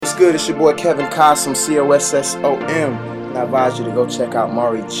good? It's your boy Kevin Cossom, COSSOM, and I advise you to go check out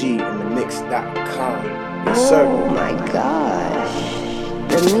Mari G in the mix.com. Yes, sir. Oh my gosh,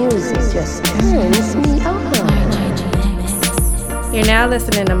 the music just turns me on. You're now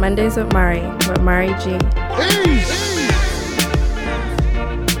listening to Mondays with Mari G.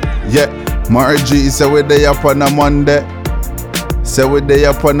 Yeah, Mari G, so we're there up on a Monday.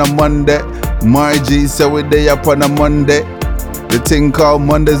 Mari G, so we're there up on a Monday. The thing called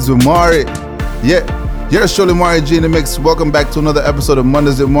Mondays with Mari. Yeah, you're surely Mari G in the mix. Welcome back to another episode of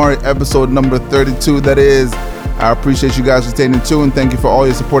Mondays with Mari, episode number 32. That is. I appreciate you guys for staying in tune. Thank you for all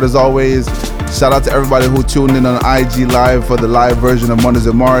your support as always. Shout out to everybody who tuned in on IG Live for the live version of Mondays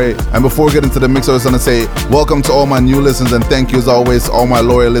with Mari. And before we get into the mix, I just want to say welcome to all my new listeners and thank you as always to all my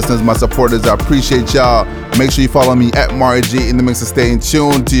loyal listeners, my supporters. I appreciate y'all. Make sure you follow me at Mari G in the mix and stay in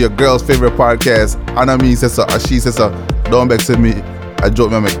tune to your girl's favorite podcast. Anna me sister, she sister. Don't vex with me. I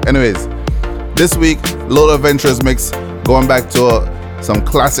joke my mic. Anyways, this week, Little Adventures mix, going back to some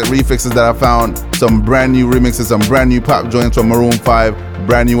classic refixes that I found, some brand new remixes, some brand new pop joints from Maroon 5,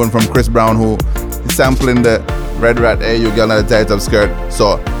 brand new one from Chris Brown, who is sampling the Red Rat, hey, you girl in a tight up skirt.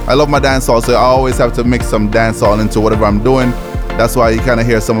 So I love my dancehall, so I always have to mix some dancehall into whatever I'm doing. That's why you kind of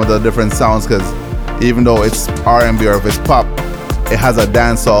hear some of the different sounds, because even though it's R&B or if it's pop, it has a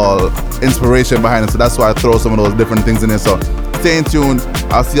dancehall inspiration behind it. So that's why I throw some of those different things in there. So stay in tune.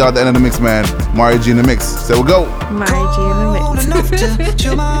 I'll see you at the end of the mix, man. Mari G in the mix. So we go. Mari G in the mix. Enough to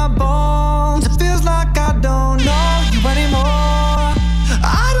chill my bones. It feels like I don't know you anymore.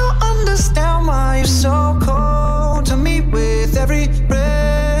 I don't understand why you're so cold to me. With every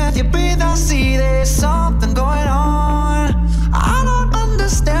breath you breathe, I see there's something going on. I don't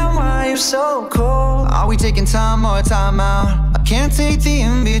understand why you're so cold. Are we taking time or time out? I can't take the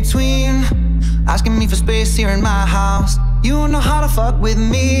in-between. Asking me for space here in my house. You don't know how to fuck with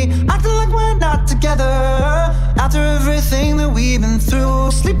me. Acting like we're not together. After everything that we've been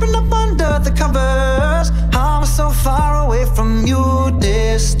through. Sleeping up under the covers. I'm so far away from you,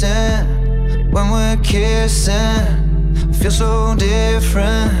 distant. When we're kissing, feel so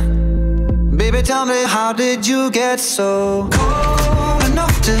different. Baby, tell me, how did you get so cold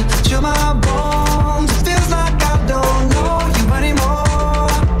enough to chill my bones? It feels like I don't know you anymore.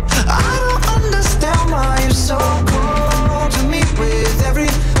 I don't understand why you're so cold to me. With every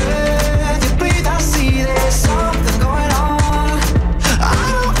breath you breathe, I see there's something going on.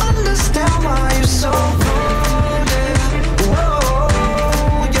 I don't understand why you're so cold, yeah.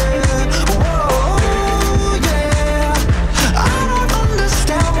 Whoa, yeah. Whoa, yeah. I don't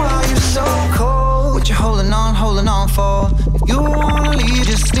understand why you're so cold. What you holding on for? If you wanna leave,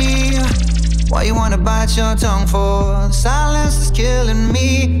 just leave. Why you wanna bite your tongue for? The silence is killing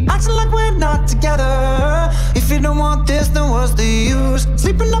me. Acting like we're not together. If you don't want this, then what's the use?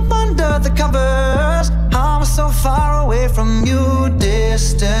 Sleeping up under the covers. I'm so far away from you,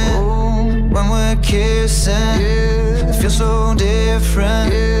 distant. Ooh, when we're kissing, yeah, it feels so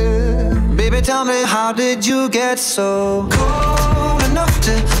different, yeah. Baby, tell me, how did you get so cold enough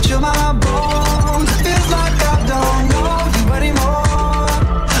to chill my bones? It feels like I don't know you anymore.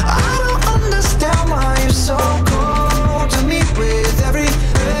 Why you're so cold to me. With every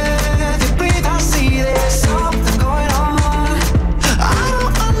breath you breathe, I see there's something going on. I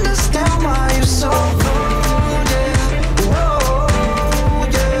don't understand why you're so cold, yeah. Whoa,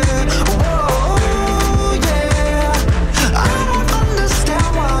 yeah. Whoa, yeah. I don't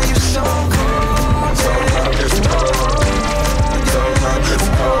understand why you're so cold, yeah.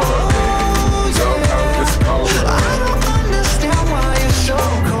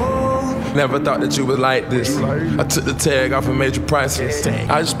 Never thought that you was like this. I took the tag off and made you priceless.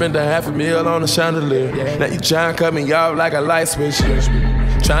 I just spent $500,000 on a chandelier. Now you tryna cut me off like a light switch.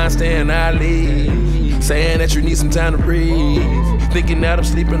 Tryna stay in our league, saying that you need some time to breathe. Thinking that I'm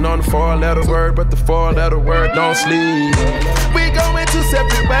sleeping on the 4-letter word, but the 4-letter word don't sleep. We going two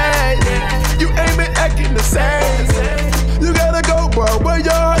separate ways. You ain't been acting the same. You gotta go, boy, where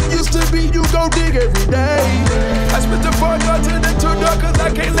your heart used to be, you go dig every day. I spent the 4 door to the 2 door, cause I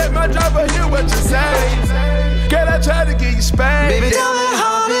can't let my driver hear what you say. Can I try to get you spanked? Baby, tell me,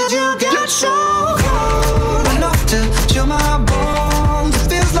 how did you get so cold enough to chill my bones? It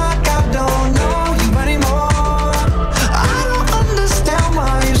feels like I don't know you anymore. I don't understand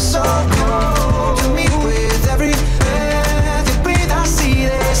why you're so cold to me. With every breath you breathe, I see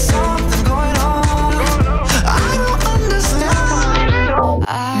there's something going on. I don't understand.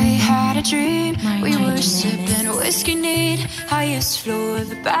 I had a dream, we were sipping whiskey neat, highest floor of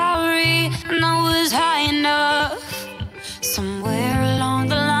the Bowery, and I was high enough. Somewhere along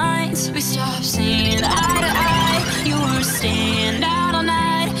the lines, we stopped seeing eye to eye. You were staying out all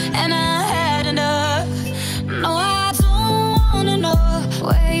night,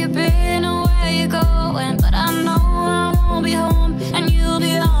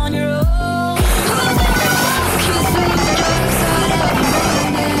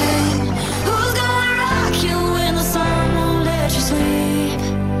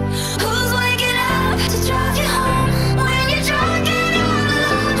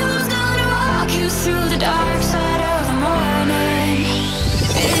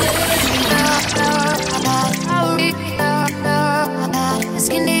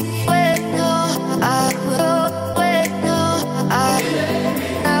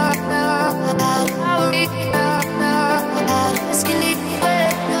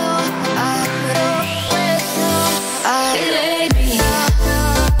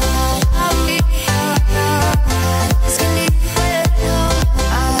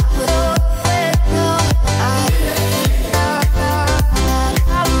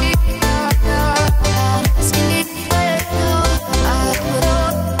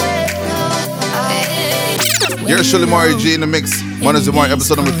 Here's Shirley Mari G in the mix. Mondays with Mari,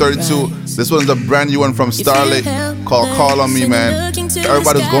 episode number 32. This one's a brand new one from Starlight called Call on Me, man.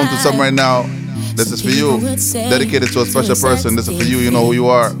 Everybody's going through something right now. This is for you. Dedicated to a special person. This is for you. You know who you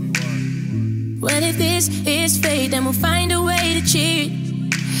are. What if this is fate? Then we'll find a way to cheat.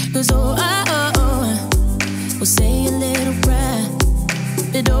 Cause we'll say a little prayer.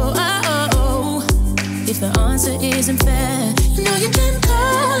 But if the answer isn't fair, you know you can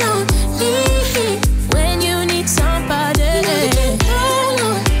call on me when you need somebody. You know you can call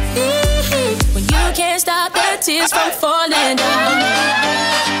on me when you can't stop the tears from falling down.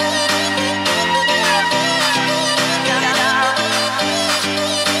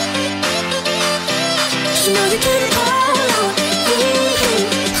 You know you can call on me,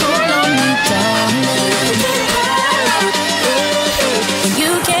 darling. You can call on me when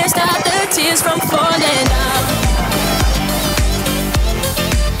you can't stop the tears from falling down.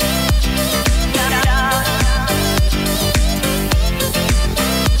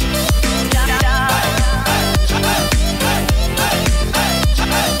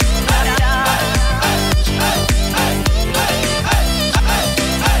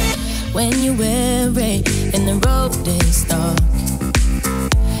 When you're weary and the road is dark,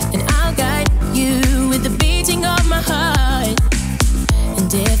 and I'll guide you with the beating of my heart.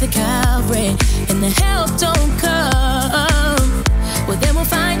 And if the Calvary and the help don't come, well then we'll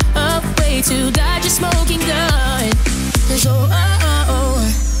find a way to dodge a smoking gun. Cause we'll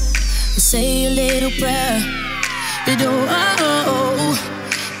say a little prayer. But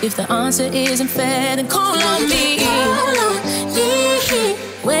if the answer isn't fair, then call on me. Call on me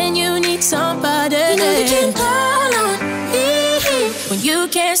when you need somebody. You know you can call on me when you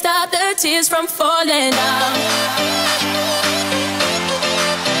can't stop the tears from falling down.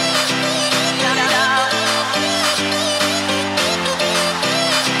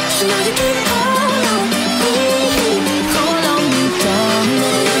 You know you can call on me, darling. You can call on me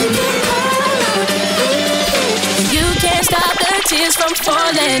when you can't stop the tears from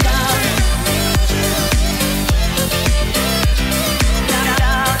falling down.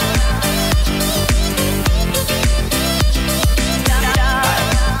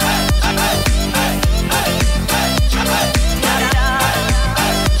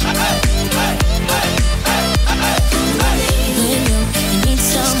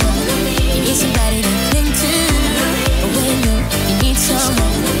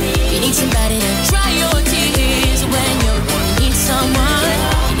 Somebody to dry your tears when you need someone.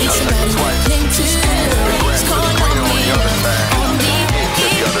 You need somebody to cling to. Just call on me, on me.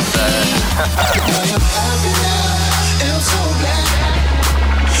 I'm so glad,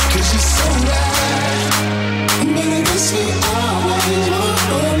 'cause she's so right. But I guess we always want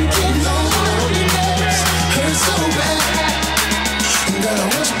to get loneliness. Hurts so bad, girl, I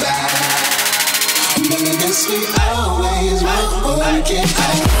want you back. But I guess we always want to get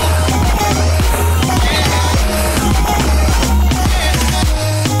loneliness.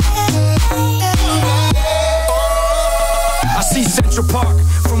 I see Central Park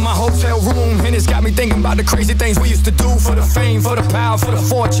from my hotel room, and it's got me thinking about the crazy things we used to do for the fame, for the power, for the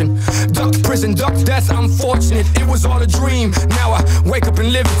fortune. Ducked prison, ducked death, I'm fortunate. It was all a dream. Now I wake up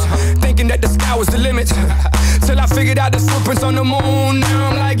and live it, thinking that the sky was the limit. Till I figured out the footprints on the moon. Now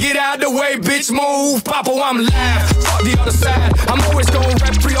I'm like, get out the way, bitch, move. Papa, I'm live. Fuck the other side. I'm always gonna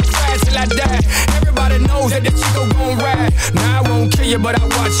rap free up fast till I die. Everybody knows that the Chico gon' ride. Now I won't kill you, but I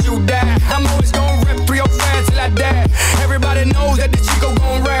watch you die. I'm always gonna rap free up fast till I die. Everybody knows that the Chico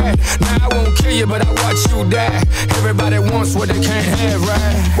gon' ride. Now I won't kill you, but I watch you die. Everybody wants what they can't have,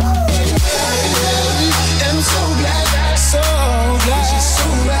 right? I'm so glad, so glad. She's so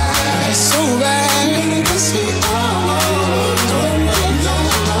right, so right. I guess we always don't get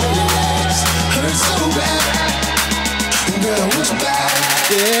loneliness. Hurts so bad, girl, I want you back.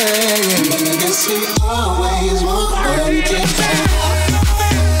 Yeah. I guess we always want to get back.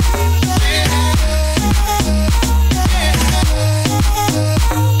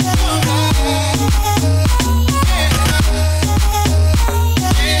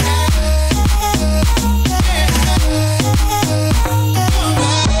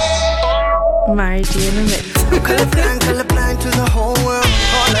 Mari G in the mix. Colorblind to the whole world.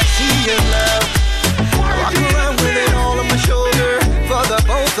 All I see is love. I walk around with it all on my shoulder for the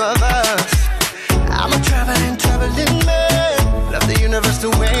both of us. I'm a traveling man. Love the universe the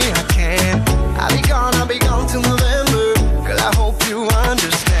way I can. I'll be gone till November. Girl, I hope you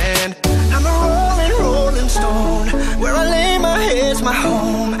understand. I'm a rolling stone. Where I lay my head's my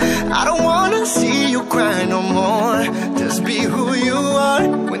home. I don't wanna see you cry no more. Just be who you are.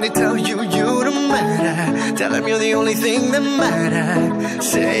 When they tell you you don't matter, tell them you're the only thing that matters.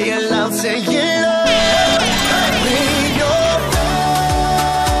 Say it loud, say it loud. Wave your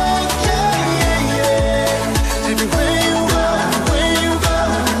flag, yeah, yeah. Everywhere you go, you're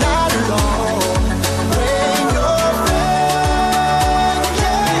not alone. Wave your flag,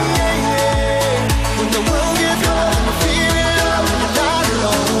 yeah, yeah. When the world gets cold, we're feeling love, you're not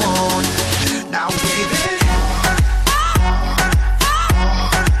alone. Now wave it.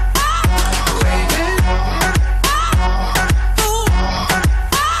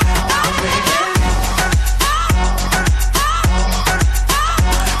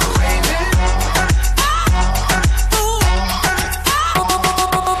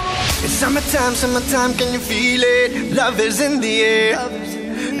 Summertime, can you feel it? Love is in the air.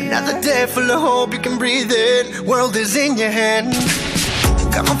 Another day full of hope, you can breathe it. World is in your hand.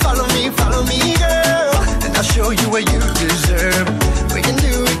 Come on, follow me, girl, and I'll show you what you deserve. We can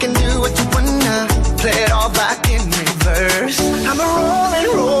do what you wanna. Play it all back in reverse. I'm a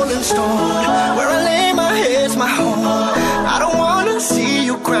rolling stone. Where I lay my head's my home. I don't wanna see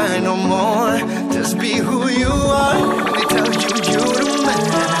you cry no more. Just be who you are. They tell you the man.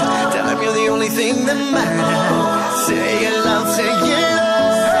 Tell them you're the only thing that matters. Say it loud, say it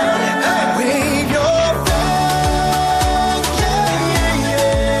loud. Wave your flag, yeah,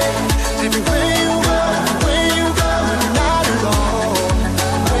 yeah. Everywhere you go, you're not alone.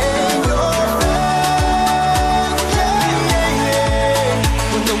 Wave your flag, yeah,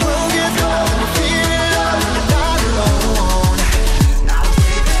 yeah. When the world gets cold, we feel love, you're not alone. Now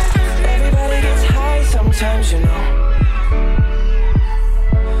wave it. Everybody gets high sometimes, you know.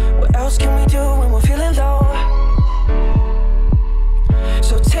 What else can we do when we're feeling low?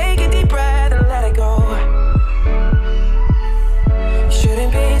 So take a deep breath and let it go. You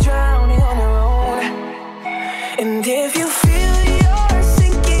shouldn't be drowning on your own. And if you feel you're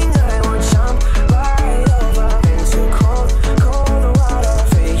sinking, I will jump right over into cold water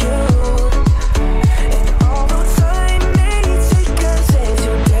for you. And although time may take us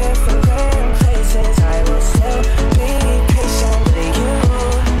into different places, I will still be patient with you.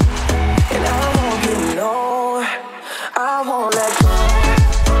 And I want you to know I won't let go.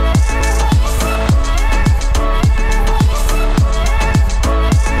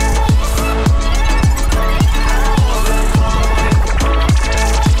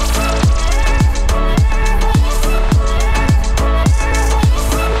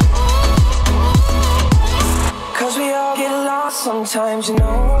 Cause we all get lost sometimes, you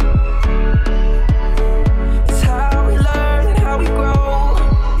know. It's how we learn and how we grow.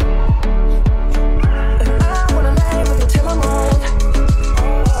 And I wanna lay with you till I'm old.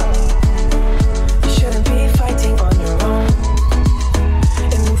 You shouldn't be fighting on your own.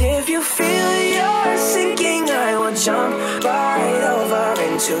 And if you feel you're sinking, I will jump right over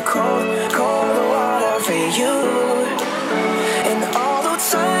into cold water for you. And although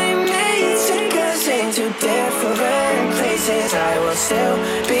time may take us into different places, I will still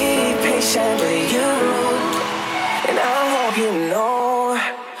be patient with you. And I hope you know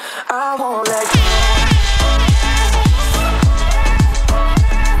I won't let go.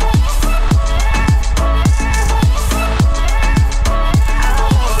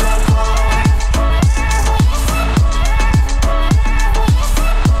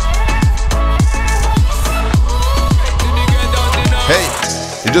 Hey,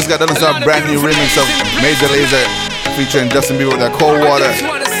 you just got done with a brand new remix of Major Lazer featuring Justin Bieber with that Cold Water.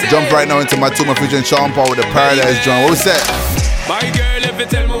 Jump right now into my Tuma featuring Sean Paul with the Paradise Joint. What was that? My girl, if you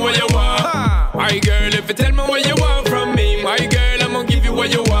tell me what you want. My girl, if you tell me what you want from me. My girl, I'm gonna give you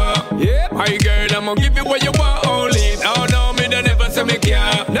what you want. Yeah. My girl, I'm gonna give you what you want only. No, me don't never say me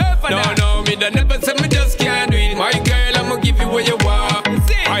can't. No, me don't never say me just can't do it. My girl, I'm gonna give you what you want.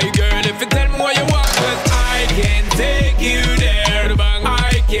 My girl, if you tell me what you want, 'cause I can take you there.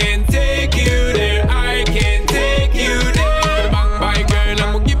 I can take you there. I can take you there. My girl,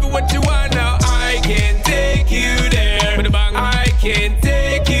 I'm gonna give you what you want now. I can take you there. I can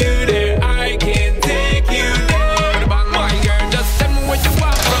take you there. I can take you there. My girl, just tell me what you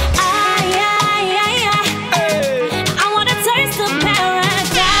want. I wanna taste of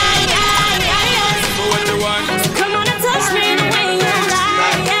paradise. What you want? So come on and touch me the way you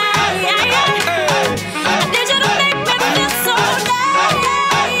like. I need you to make me feel so nice.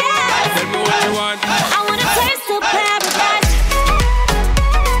 Tell me what you want. I wanna taste of paradise.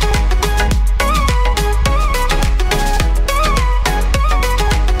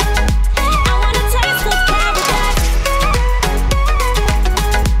 I wanna taste of paradise.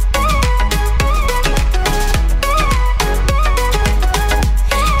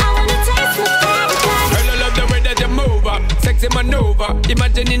 I wanna taste of paradise. Girl, I love the way that you move up. Sexy maneuver.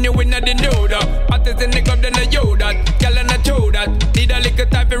 Imagining you in the nude up. Hottest in the club, then I you that. Girl, and I chew that. Need a little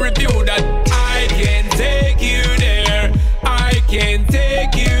time to review that. I can take you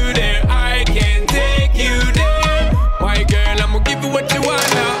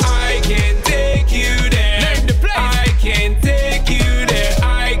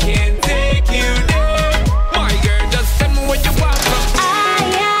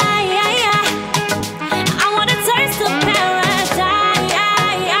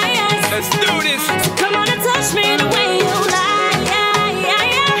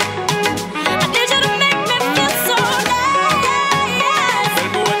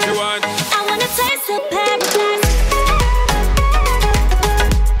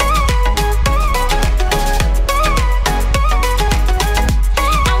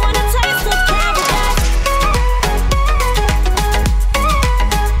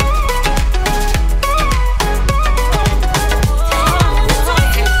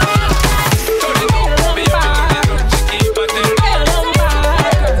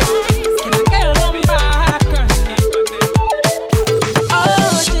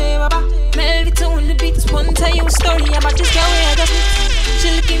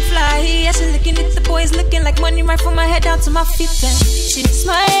is looking like money right from my head down to my feet. And she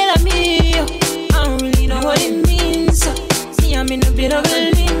smile at me. I don't really know what it means. See, I'm in a bit of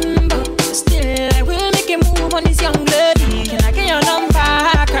a limbo. But still, I will make a move on this young lady. Can I get your number,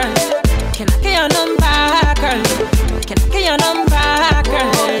 girl? Can I get your number, girl? Can I get your number,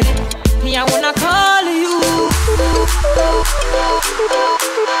 girl? Me, I wanna call you.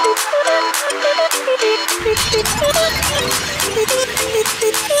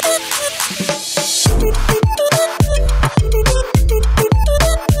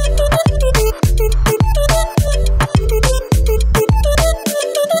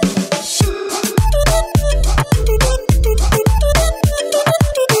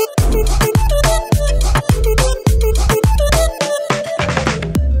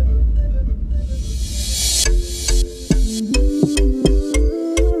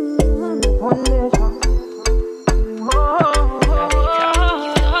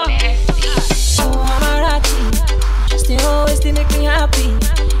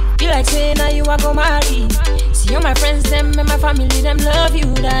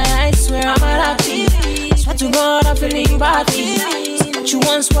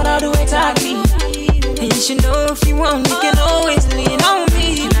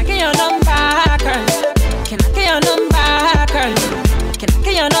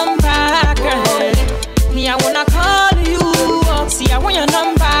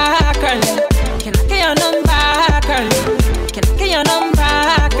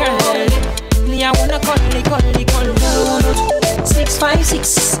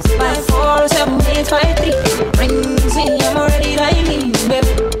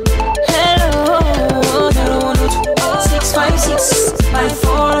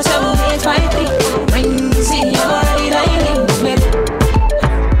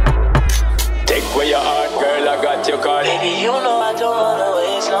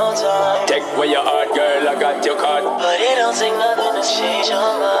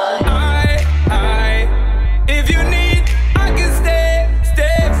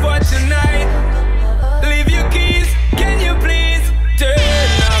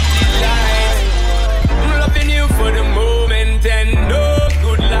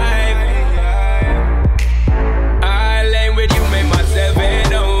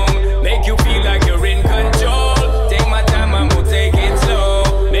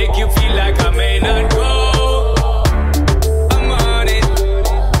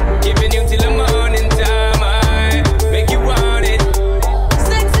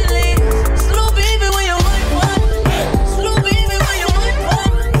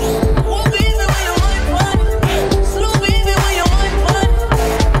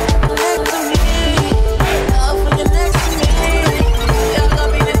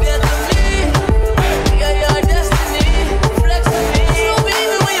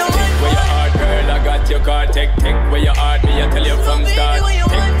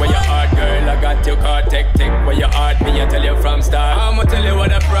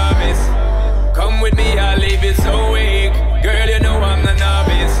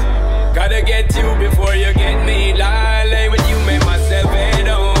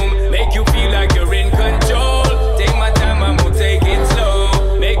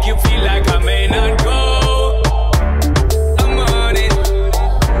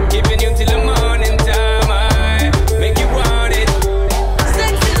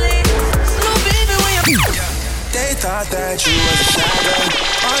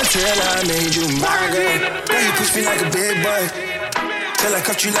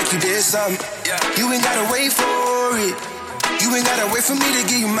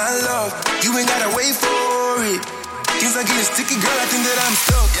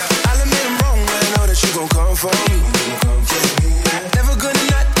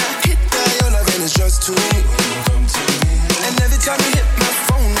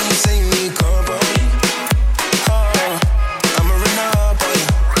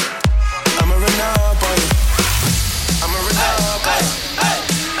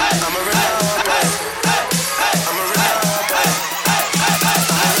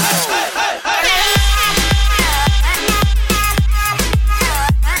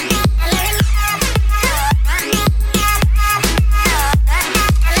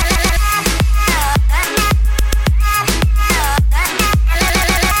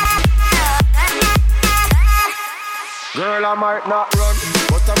 Girl, I might not run,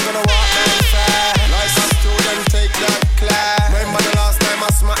 but I'm gonna walk that fast. Like a student, take that class. Remember the last time I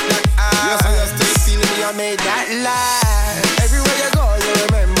smacked that ass? Yes, I still feeling me, I made that laugh. Everywhere you go, you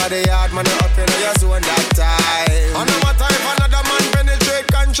remember the yard man, you up in your zone that time. And no matter if another man penetrate,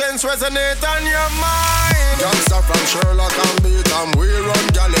 conscience resonate on your mind. Youngster from Sherlock and Beaton, we run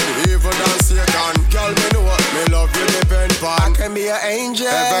galley, even than Satan. Girl be an angel.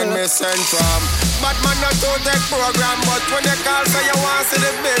 Heaven me sent from. But man not to take program, but when you call say you want to see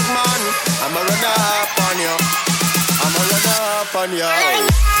the big man, I'ma run up on you. I'ma run up on you.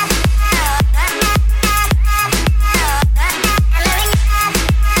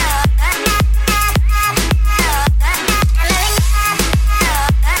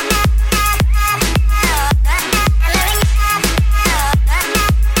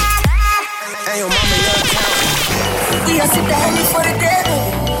 Hey, yo, mama, you're counting. We are sit down for the day,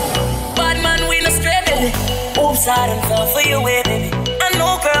 baby. Bad man, we no stray, baby. Oops, I done fell for your way, baby. I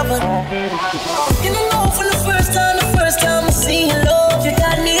know, girl, but you don't know for the first time I see you, love, you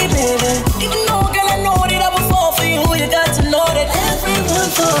got me, baby. Even though, girl, I know that I would fall for you, you got to know that everyone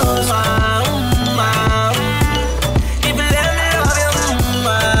falls. If you let me love you,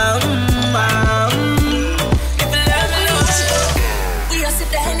 if you let me love you, we are sit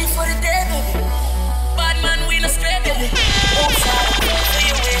down for the day, baby. Bad man, we no stray, baby. Oops, I done fell for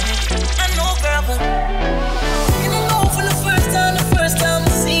your way, baby. I know, girl, but you don't know for the first time I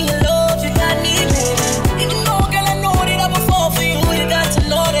see you, love, you got me, baby. Even though, girl, I know that I would fall for you, you got to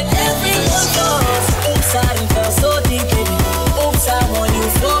know that everyone falls. Oops, I done fell so deep, baby. Oops, I want you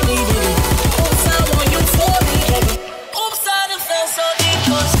for me, baby. Oops, I want you for me, baby. Oops, I done fell so deep,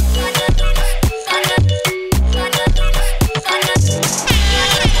 cause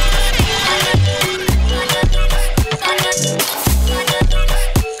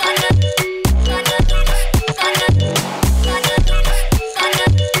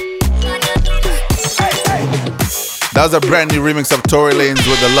That was a brand new remix of Tory Lanez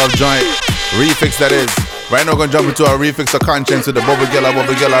with the Love Joint. Refix, that is. Right now we're gonna jump into our remix of Conscience with the Bubble Gilla,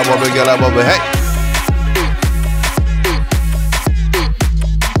 Bubble Gilla, Bubble Gilla, Bubble. Hey!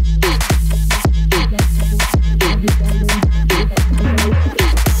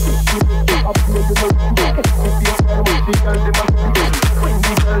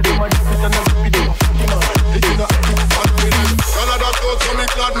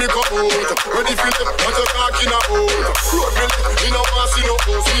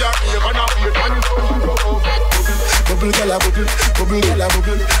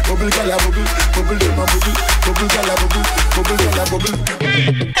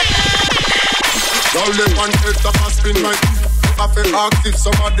 All them one head up and spin like I feel active,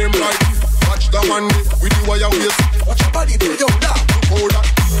 some of them like watch the one with the wire waist. Watch your body there, yo, that. Hold that.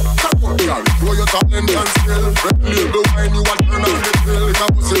 Come on, girl, throw your talent and skill. Red label wine, you want turn on the pill. It's a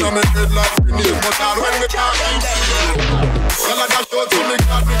pussy on my head like grenade, but all when me talking girl, I got short so me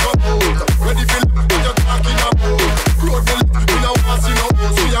can't pick up out. Ready for what you're talking about. Road me lift, me now want see no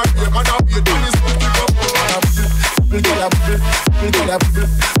house. We are here, man, I wait, man, it's to pick up out.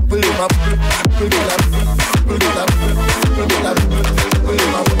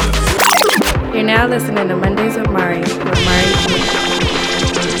 You're now listening to Mondays with Mari G.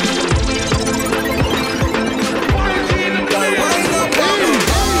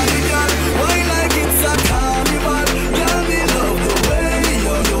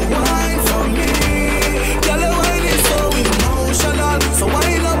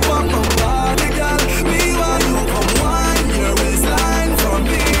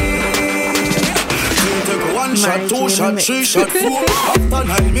 Shot, 2 shot, 3 shot, 4. After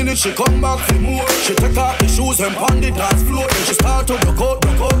 9 minutes she come back for more. She take off the shoes and pound the dance floor. Then she start to broke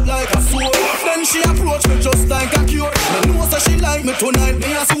out like a sword. Then she approach me just like a cure. Me know that she like me tonight,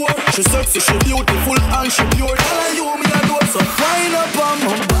 me a swore. She sexy, she beautiful and she pure. Tell her you me a know. So wind up on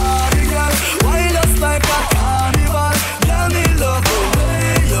my body, girl. Wind us like a carnival. Girl, me love the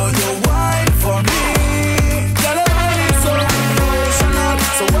way you wine for me. Girl, I find it so emotional.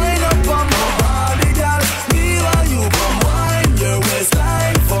 So wind up on my body, girl. You come wine your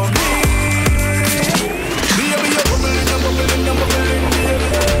waistline for me. Baby, you're bubbling, baby.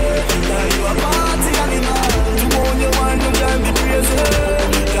 Girl, you a party animal. You own your wine, you drive me crazy.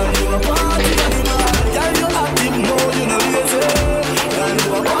 Girl, you a party animal. Girl, you active more, you know lazy. Girl, you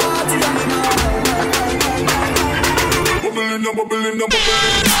a party animal. Bubbling.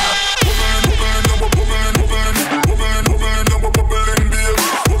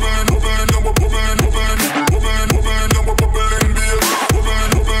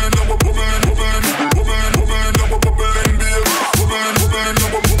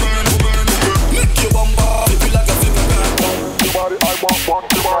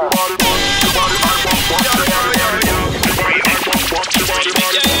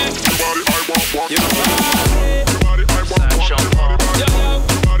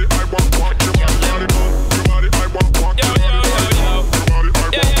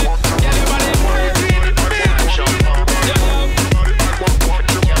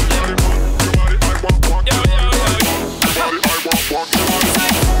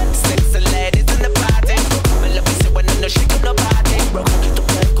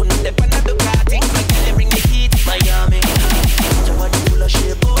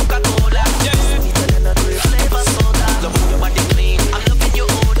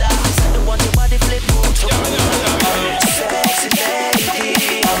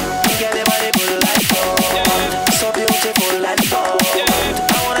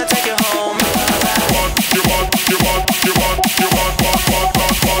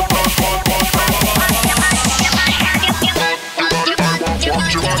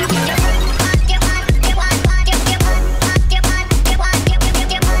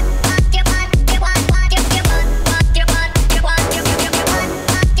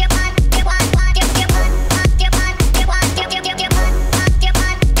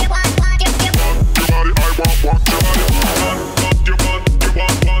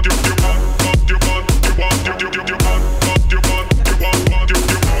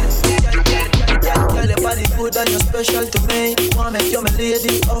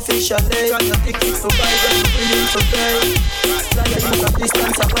 chalet. Got your tickets to buy, got you willing to pay. Fly you from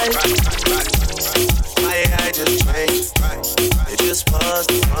distance away. I just changed. It just was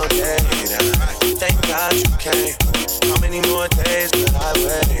the wrong day. Thank God you came. How many more days could I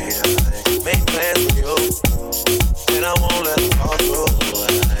wait? Make plans with you, and I won't let them fall through.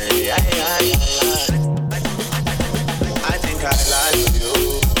 I think I lied for you.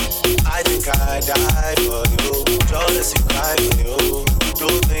 I think I died for you. Jealousy cry for you. Do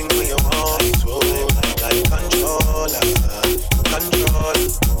things when you want me to. Like controller.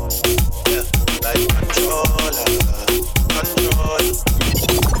 Yeah, like controller.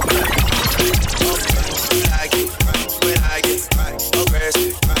 When I get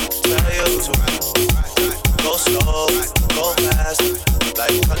aggressive, tell you to go slow, go fast,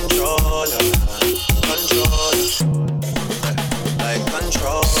 like controller. Like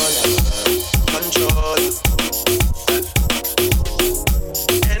controller.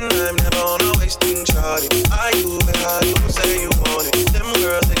 And I'm never on a wasting shawty. I do it how you say you want it. Them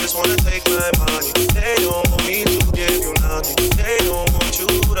girls, they just wanna take my money. They don't want me to give you nothing. They don't want you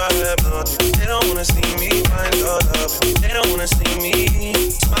to have nothing. They don't wanna see me find your love. They don't wanna see me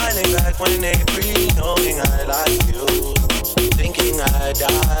smiling back when they breathe, knowing I like you, thinking I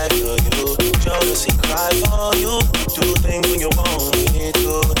die for you. Jealousy cry for you. Do things when you want me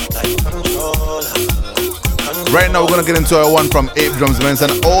to, like controller. Right now we're gonna get into a one from Ape Drums, man. It's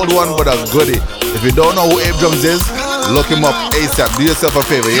an old one but a goodie. If you don't know who Ape Drums is, look him up ASAP. Do yourself a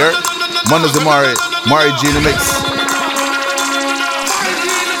favor, here. Mondays with Mari G in the mix.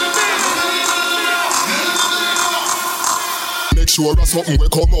 Sure as something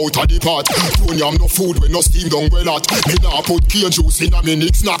will come out of the pot. Don't yam no food when no steam down well hot. Me nah put cane juice in a me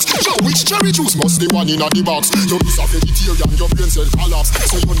Nick snacks. Yo, which cherry juice must the one in a the box? You miss a vegetarian, your brain cell collapse.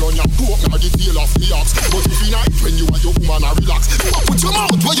 So you know yam go up now the tail of the ox. But if you night when you and your woman a relax, you a put your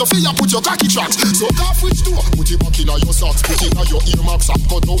mouth where you feel you put your cocky tracks. So off which door, put it back in a your socks. Put it on your earmarks and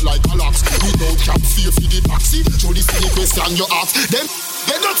cut out like a locks. Without cap fear for the taxi. Through the silly question you ask. Then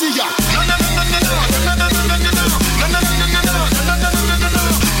get dirty ya.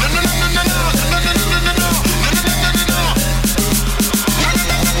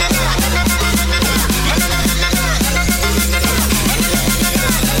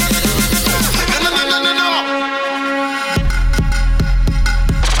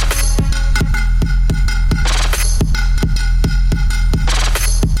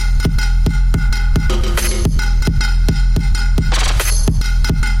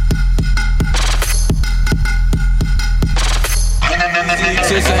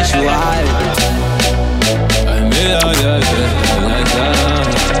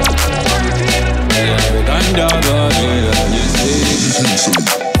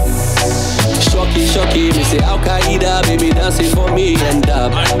 Shocky, me say Al-Qaeda, baby dancing for me and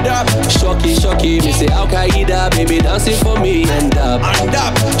up. Shocky, me say Al-Qaeda, baby dancing for me and up.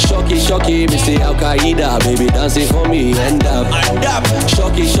 Shocky, me say Al-Qaeda, baby dancing for me and up.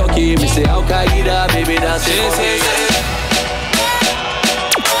 Shocky, me say Al-Qaeda, baby dancing for me and up.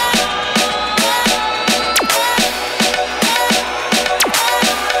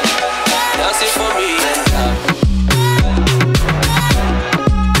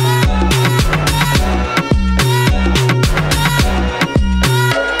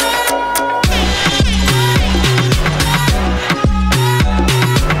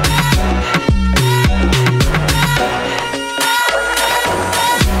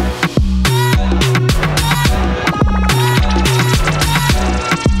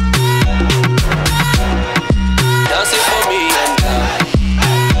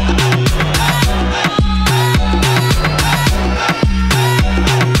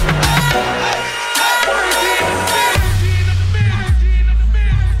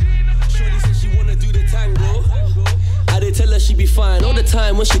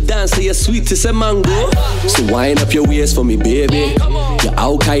 Sweet as a mango. So wind up your waist for me, baby. Your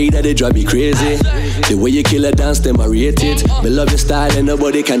Al-Qaeda, they drive me crazy. The way you kill a dance, them I rate it. Me love your style and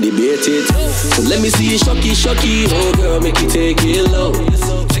nobody can debate it. So let me see you shocky. Oh girl, make you take it low.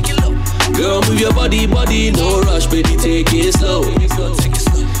 Girl, move your body, no rush, baby, take it slow.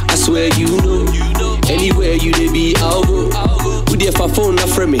 I swear you know. Anywhere you dey be, I'll go. Who there for phone, not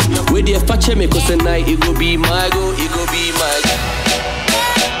from me. Where there for check me, cause tonight it go be my go. It go be my go.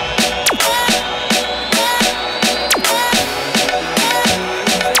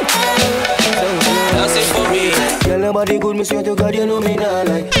 nobody good, me swear to God, you know me not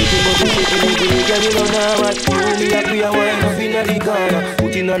like. Girl, you know now what. You only like we are wine up in the corner.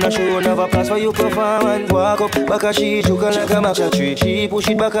 Putting on a show, never pass for you performance. Walk up, back a she, choke like a matcha tree. She push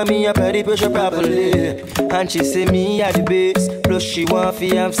it back at me, apply the pressure properly. And she say me at the base. Plus she want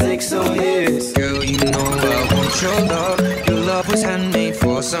to have sex, so yes. Girl, you know I want your love. Your love was handmade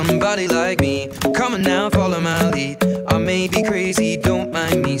for somebody like me. Come on now, follow my lead. I may be crazy, don't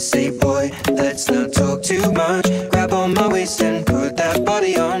mind me. Say boy, let's not talk too much. Grab on my waist and put that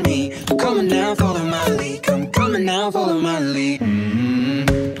body on me. Come on now, follow my lead. Come on now, follow my lead.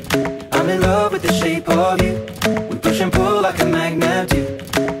 I'm in love with the shape of you. We push and pull like a magnet do.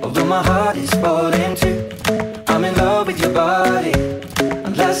 Although my heart is falling too. I'm in love with your body.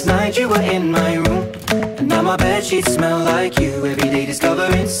 And last night you were in my room. And now my bedsheets smell like you. Every day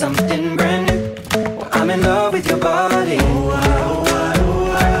discovering something brand new. Well, I'm in love with your body.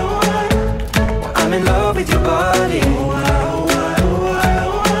 I'm in love with your body. I'm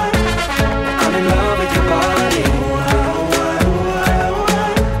in love with your body.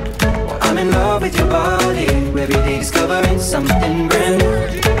 I'm in love with your body. Every day discovering something brand new.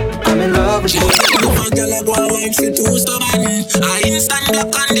 I'm in love with you. Girl, I go and wine for too stubborn. I instant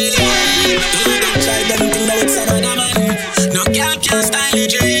block on the line. Don't try them thing that with some other man. No girl can style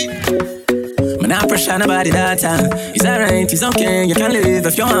it, man, I pressure nobody that time. It's alright, it's okay, you can live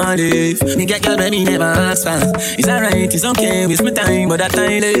if you want to live. Me get girl, baby, never ask for. It's alright, it's okay, waste my time, but that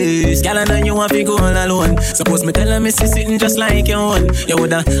time is. Girl, I know you want to go all alone. Suppose me tell her me see sitting just like your own. You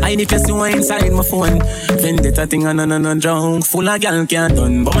woulda hide if you see one inside my phone. Vendetta thing and no drunk. Full of girl can't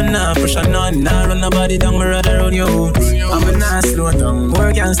done. But me nah pressure none. Nah run nobody down, me rather run you out. I'm a nah slow down.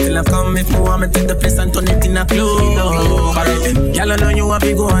 More girls still have come if me want me take the place and turn it in a club. Alright then, girl, I know you want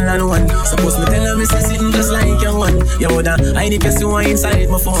to go all alone. Suppose me tell her me see sitting just like your one. You woulda hide if you see one inside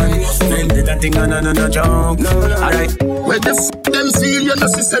my phone. Vendetta thing and no drunk. Alright. Where the them feel, you know,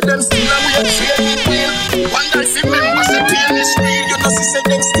 she said them still a way training wheel. One day if members say pain is real, you know, she said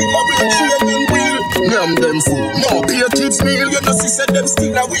them still a way training wheel. Name them food, no pay kids meal, you know, she said them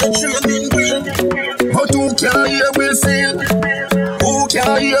still a way training wheel. But who can hear will feel? Who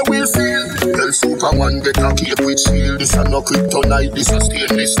can hear will feel? Tell Superman get a cape with shield. This a no kryptonite, this a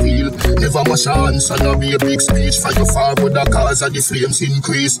stainless steel. Never mash a answer, no be a big speech. For your forward the cause of the flames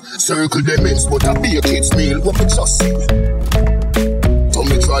increase. Circle them ends, but a be a kid's meal. What me just see?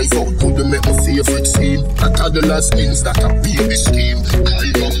 Me drive out to the make my favorite scene. A toddler's ends that a baby scheme.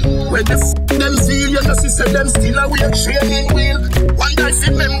 Where the them feel, you know, she said them still a way training wheel. One day if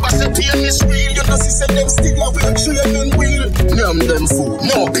members say pain is real, you know, she said them still a way training wheel. Name them food,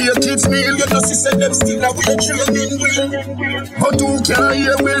 no pay kids meal, you know, she said them still a way training wheel. But who can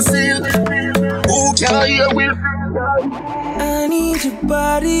hear will feel? Who can hear will feel? I need your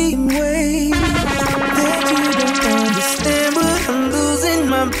body in ways that you don't understand, but I'm losing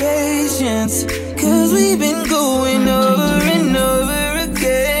my patience. Cause we've been going over and over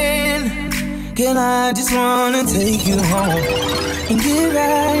again. Girl, I just wanna take you home and get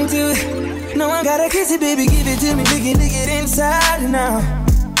right to it. No, I gotta kiss it, baby, give it to me, lick it inside now.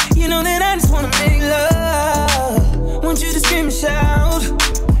 You know that I just wanna make love. Want you to scream and shout.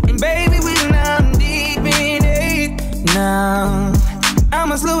 And baby, we're not deep in it now.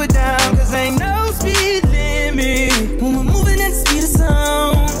 I'ma slow it down, cause ain't no speed limit. When we're moving at the speed of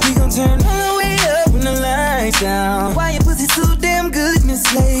sound, we gon' turn all the way up when the lights down. Why your pussy so damn good, Miss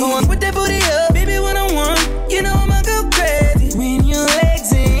Lady? Go on, put that booty up, baby, when I want. You know I'ma go crazy when your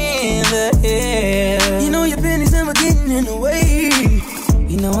legs in the air. You know your pennies never getting in the way.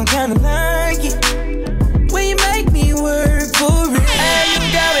 You know I'm kinda like it when you make me work for it. Hey, you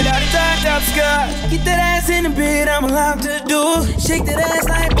got it out of top skirt. Get that ass in the bed, I'ma lock the door. Shake that ass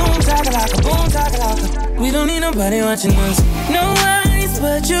like boom, chakalaka, boom, chakalaka. We don't need nobody watching us. No eyes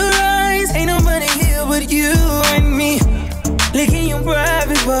but your eyes. Ain't nobody here but you and me. Licking your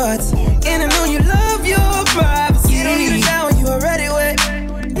private parts. And I know you love your privacy. You don't need a shower, you already wet.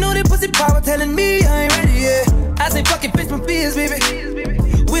 Know that pussy power telling me I ain't ready yet. I say fucking fix my fears, baby.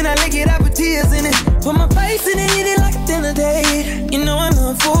 When I lick it, I put tears in it. Put my face in it, eat it like a dinner date. You know I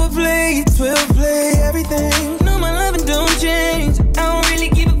love 4-play, 12-play, everything. No, my loving don't change. I don't really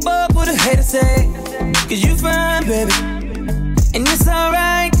give a fuck what a hater say. Cause you fine, baby. And it's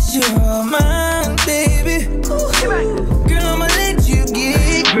alright, cause you're all mine, baby. Ooh. Girl, I'ma let you get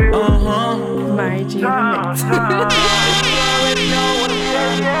it. Mari G remix.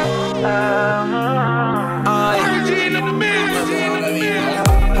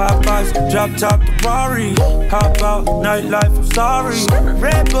 Hot box, drop top the Rari. Hop out, nightlife, I'm sorry.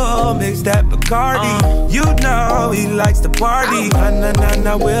 Red Bull, go mix that Bacardi. You know he likes to party.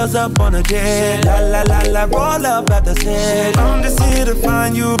 Na wheels up on a jet. La, roll up at the set. I'm just here to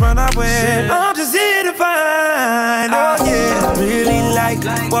find you, run away. I'm just here to find, oh yeah. Really like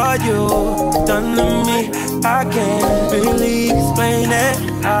what you done to me. I can't really explain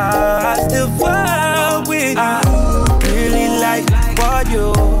it. I still fall with you. Really like what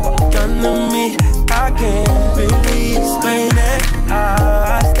you done to me. I can't really explain it.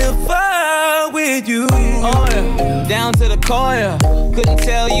 I still fall with you. Oh yeah, down to the core, yeah. Couldn't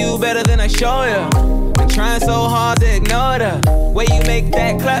tell you better than I show ya. Been trying so hard to ignore the way you make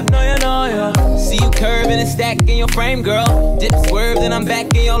that clap, no you know ya. See you curving and stacking your frame, girl. Dip swerve, then I'm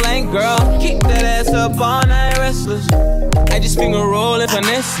back in your lane, girl. Keep that ass up all night, restless. I just finger roll and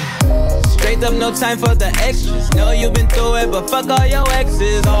finesse it. Straight up, no time for the extras. Know you been through it, but fuck all your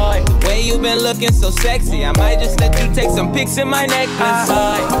exes. Oh, the way you been looking so sexy, I might just let you take some pics in my necklace.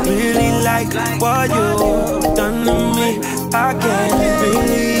 I really like what you done to me. I can't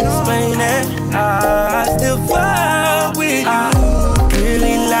really explain it. I still fall with you.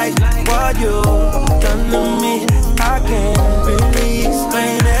 Really like what you done to me. I can't really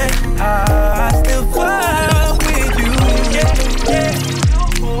explain it. I still fall with you. Yeah.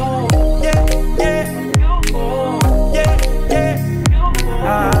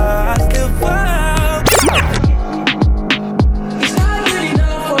 I still fall. It's not good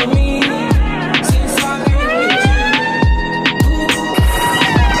enough for me since I've been with you.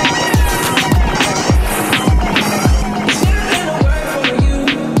 It's not gonna work for you.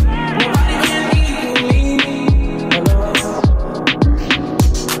 Nobody can equal me.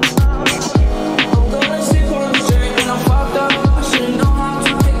 I'm gonna sip on the drink when I'm fucked up. I shouldn't know how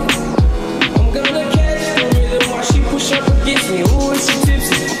to take it. I'm gonna catch the rhythm while she push up against me. Ooh, it's so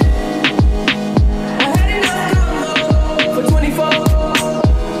tipsy. I had enough combo for 24.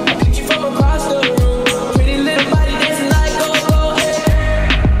 I picked you from across the room. Pretty little body dancing like go, hey.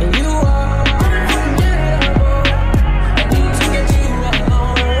 And you are unforgettable. I need to get you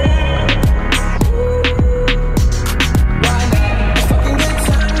alone. Right now, it's fucking good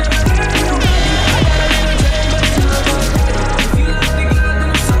time. Never heard nobody. I got a little dream, but it's not my body. If you love the God, then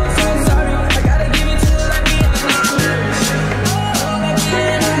I'm so sorry. I gotta give it to you like the end of my marriage. Oh, like the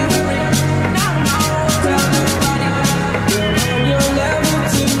end of my marriage. Now I'm all down the body. You're on your level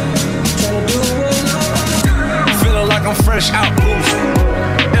too. Tryna do what you want. Feeling like I'm fresh out losing.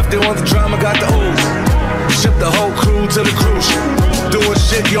 If they want the drama, got the ooze. Ship the whole crew to the cruise ship. Doing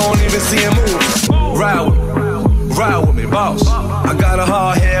shit you don't even see him move. Ride with me, boss. I got a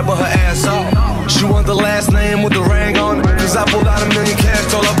hard head, but her ass off. She want the last name with the ring on it. Cause I pulled out $1 million cash,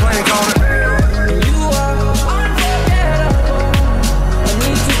 told her blank on it. You are unforgettable. I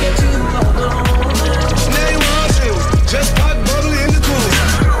need to get you alone. Now you want you, just pop bubbly in the cruise.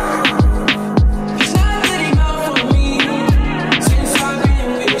 It's not good enough for me since I've been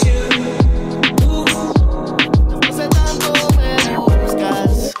with you. Hace tanto me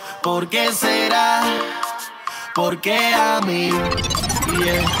buscas, ¿por qué será? ¿Por qué a mí?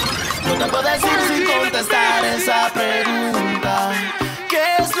 Yeah. No te puedo decir sin contestar esa pregunta. ¿Qué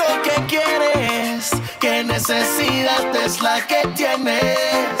es lo que quieres? ¿Qué necesidad es la que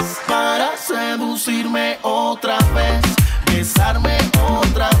tienes para seducirme otra vez? Besarme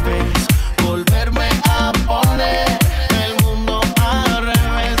otra vez, volverme a poner el mundo al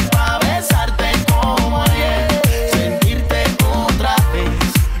revés, para besarte como ayer, sentirte otra vez,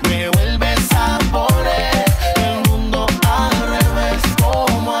 me vuelves a poner el mundo al revés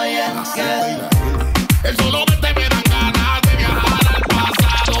como ayer. El solo verte me dan ganas de viajar al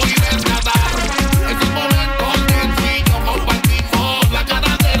pasado y rescatar esos momentos que tú y yo compartimos, la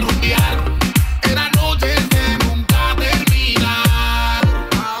ganas de rumbear. Eran noches que nunca terminan.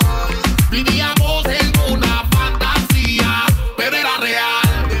 Vivíamos en una fantasía, pero era real.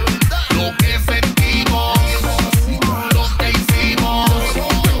 Lo que sentimos, lo que hicimos.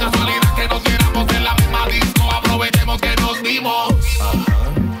 No es casualidad que nos viéramos en la misma disco. Aprovechemos que nos vimos.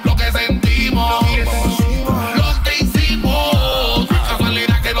 Lo que sentimos, lo que hicimos. No es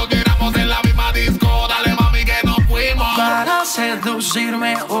casualidad que nos viéramos en la misma disco. Dale mami que nos fuimos. Para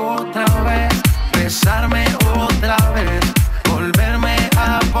seducirme otra vez, besarme otra vez, volverme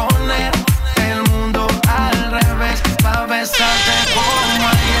a poner el mundo al revés, para besarte como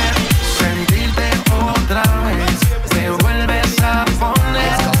ayer, sentirte otra vez, me vuelves a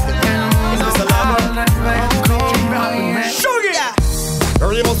poner el mundo al revés como ayer.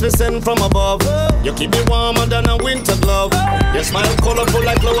 Girl, you must be sent from above. You keep me warmer than a winter glove. Your smile colorful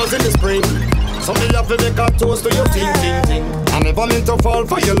like flowers in the spring. Something have to make a toast to your ting, ting, ting. I never meant to fall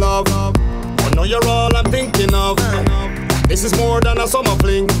for your love, but now you're all I'm thinking of. This is more than a summer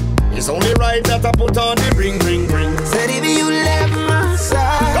fling. It's only right that I put on the ring. Said if you left my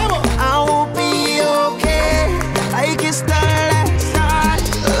side, come on, I won't be okay. I can start last night.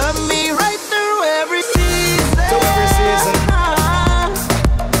 Love me right through every season. To every season.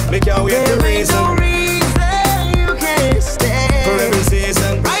 Make your way to reason. No reason you can't stay. For every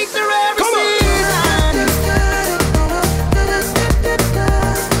season. Right through every come season.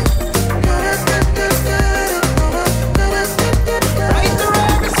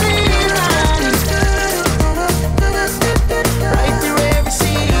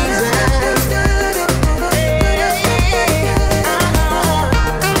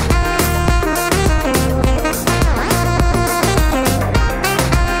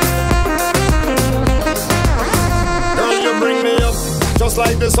 Just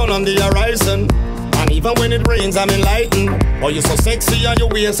like the sun on the horizon. And even when it rains, I'm enlightened. Oh, you're so sexy and your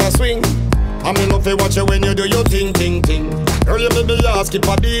waist are swing. I'm in love to watch you when you do your ting. Girl, you make me ass keep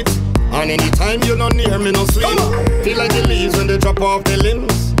a beat. And anytime you're not near me, no swing. Feel like the leaves when they drop off the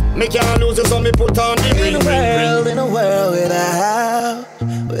limbs. Make you lose it, so me put on the ring. In a world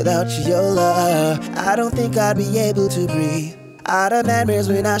without your love, I don't think I'd be able to breathe. Out of nightmares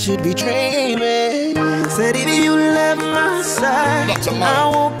when I should be dreaming. Said if you left my side, I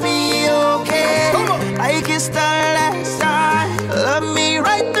won't be okay. I can start last time. Love me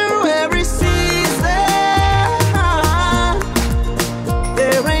right through every season.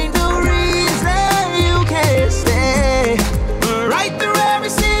 There ain't no reason you can't stay. Right through every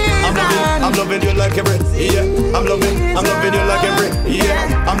season. I'm loving you like every yeah. I'm loving you like every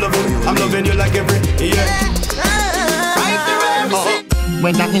yeah. I'm loving you like every yeah.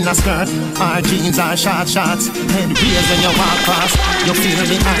 When I'm in a skirt, our jeans are shorts. Head raised when you walk past. You feel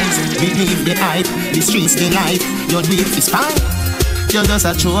the eyes, believe the hype. The streets delight, your beat is fine. You just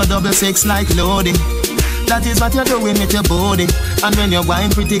a true 6 like loading. That is what you're doing with your body. And when you're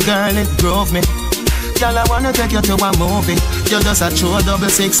wine, pretty girl, it drove me. Girl, I wanna take you to a movie. You just a true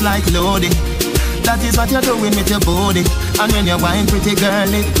 6 like loading. That is what you're doing with your body. And when you're wine, pretty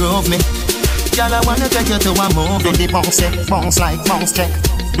girl, it drove me. Girl, I wanna take you to a movie. Do the bounce like bounce check.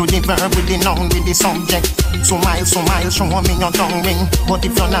 Do the verb with the noun with the subject. So miles, show me your tongue ring. But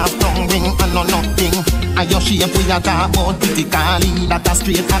if you're not tongue ring, I know nothing. And your shape we are talk about critically. That a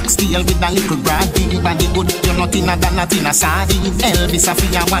straight oxtail with a little braggy. Body good, you're not in a sari. Elvis a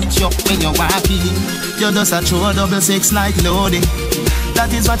fia watch you when you're walking. You're just a true 6 like loading.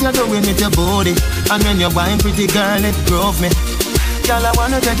 That is what you're doing with your body. And when you're wine, pretty girl, it drove me. Girl, I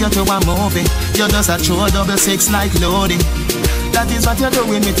wanna take you to a movie. You're just a true 6 like loading. That is what you're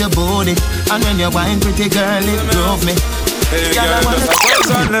doing with your body. And when you're wine, pretty girl, it drove me.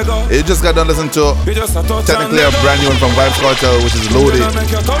 You just got done listening to technically a brand new one from Vybz Kartel, which is Loaded.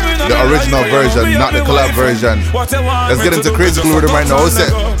 The original version, not the collab version. Let's get into Crazy Glue Rhythm right now. What's it?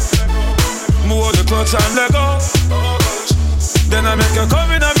 Move the clutch and let go. Then I make you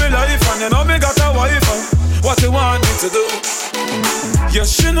come in my life, and you know me got a wife. What you want me to do? Yeah,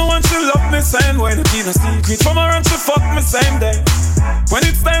 she know when she love me same way. No keep no secret from her and she fuck me same day. When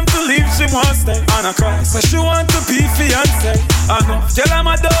it's time to leave, she won't stay. And I cry, so she want to be fiancé. I know, tell her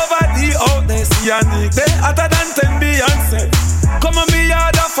my over the out there. See a nigga, they hotter than 10 Beyonce. Come on me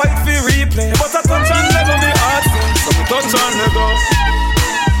yard a fight for replay. But I touch and let go me heart say. So me touch and let go.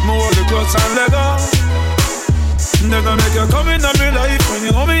 Me hold the clutch and let go. Never make you come in my life when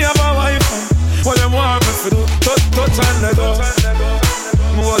you know me have a wife. What them want me to do? Touch and let go.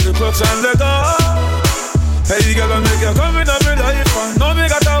 Me hold the clutch and let go. Hey girl, I make you come in my life. Know me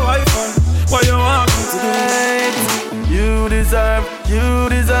got a wife. What you want me to do? You deserve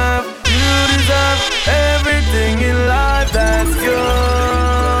everything in life that's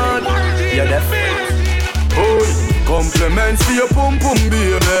good. Yeah, that's oh, compliments for your pum pum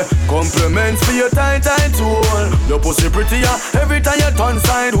baby. Compliments for your tight tool. Your pussy prettier every time you turn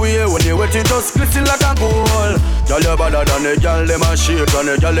sideways. When you wet it just glisten like a gold. Girl you better than the girl them a shake and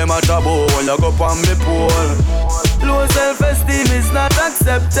the girl them a taboo. When you go on me pole. Low self-esteem is not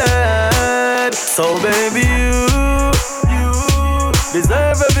accepted. So baby you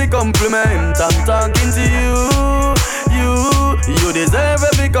deserve every compliment. I'm talking to you. You deserve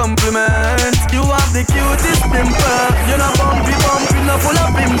every compliment. You have the cutest dimple. You're not bumpy, not full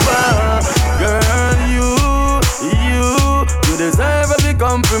of pimple. Girl, you deserve every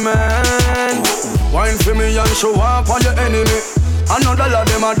compliment. Wine for me and show up on your enemy. Another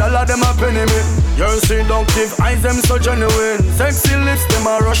dollar them a penny me. You're seductive, eyes them so genuine. Sexy lips them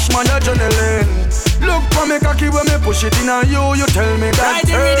a rush man a adrenaline. Look for me cocky when me push it in on you. You tell me that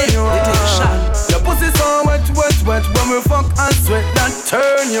turn you on. Your pussy so wet when we fuck and sweat that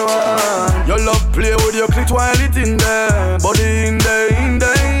turn you on. Your love play with your clit while it in there. Body in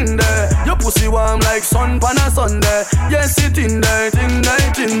there. warm like sun pan a Sunday. Yes, it in there, in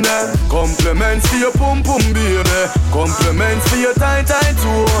there. Compliments for your pum pum, baby. Compliments for your tight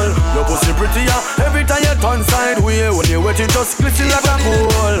tool. Your pussy prettier every time you turn sideways. When you wet it just glisten like a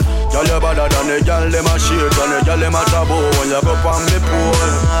pool. Girl, you better than the girl them a shake and the girl them a trouble when you go on the pool.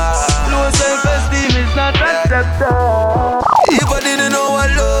 Low self-esteem is not accepted. If I didn't know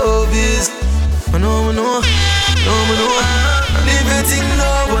what love is, I know. And if you think no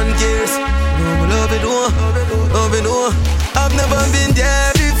one cares, no, love it, no. I've never been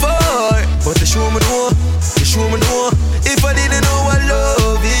there before, but they show me no. If I didn't know what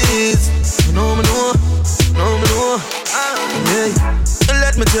love is, I know. Yeah.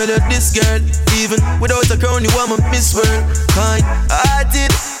 Let me tell you this, girl, even without a crown, you are my Miss World.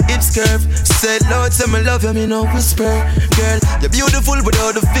 Kind-hearted, hips curve. Said, Lord, say me love you, me no whisper. Girl, you're beautiful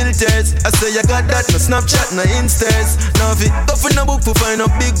without the filters. I say you got that, no Snapchat, no Instas. Now if it go for no book for find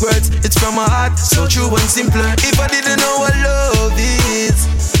out big words, it's from my heart, so true and simple. If I didn't know what love is,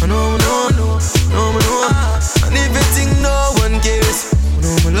 I know. And if you think no one cares, I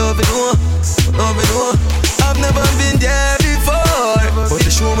know me love it, no. I've never been there before, but they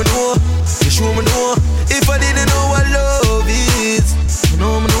show me no. If I didn't know what love is, I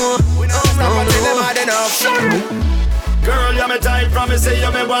know. Girl, you're my type, promise say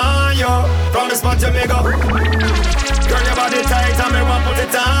you me want you. Promise what you me go. Girl, your body tight and me want put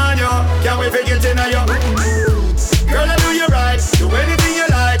it on you. Can't wait for get in on you. Girl, I do you right, do anything you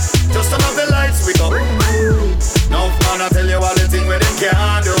like. Just turn off the lights, we go. No man, I tell you all the things we them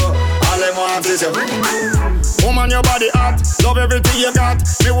can't do. All them want is you. Woman, your body hot, love everything you got.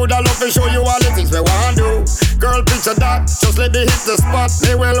 Me woulda love to show you all the things we want do. Girl, picture that, just let me hit the spot.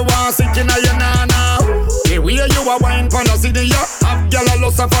 Me well want sick in your nana. The way you a wine pon a city, ya have gyal a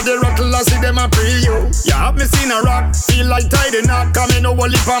lust for the rattle, I see them a pre you. You have me seen a rock, feel like tidy knot. Come in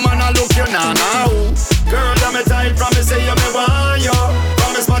over lip a man a look you nana. Girl, you're me tight, promise say you me want you.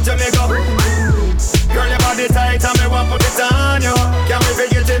 Promise what you me go. Girl, your body tight and me want put it on you. Can't wait for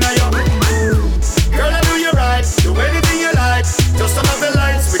get in on you. Girl, I do you right, do anything you like. Just turn off the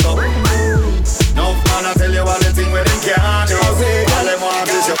lights, we go. No man, I tell you all the things we them can't do. All them want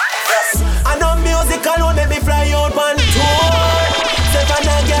is you. I know music alone, let me fly out on tour. Say for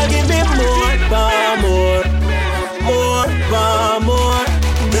that girl, give me more.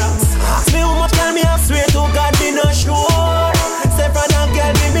 Ask me how much, tell me I swear to God, me not sure. Say for that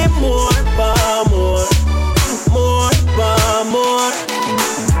girl, give me more.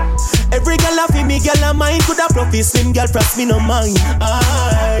 Every girl a feel me, girl a mine. Coulda fluffy slim girl, frost me no mind.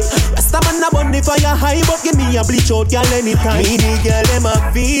 Aye, Rasta man a burn the fire high, but give me a bleach out girl anytime. Me the girl them a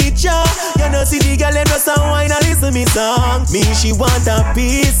feature. You know see the girl them just a wine and listen me song. Me she want a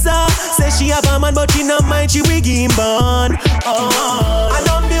pizza. Say she have a man but she no mind, she will give him born. I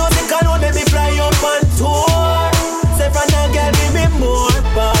know music alone let me fly up on tour. Say from that girl give me more.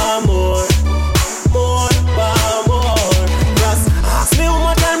 Ask me how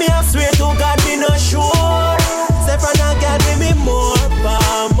much, tell me I swear to God me not sure. Say from that girl give me more.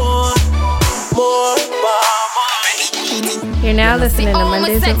 You're now listening to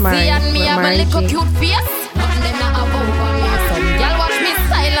Mondays with Mari. Me have a little cute face. Nothing them not over me. Some girl watch me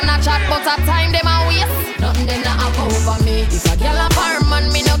style and a chat, but at time them a waste. Nothing them not over me. If a girl a farm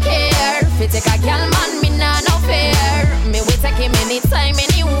man, me no care. If it take a girl man, me nah no fair. Me we take him anytime,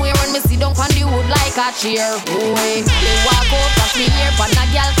 anywhere. When me sit down on the wood like a chair. Boy, me walk out, touch me here, but a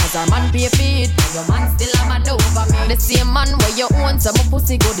girl 'cause her man pay feed. Your man still a mad over me. The same man where you own, so my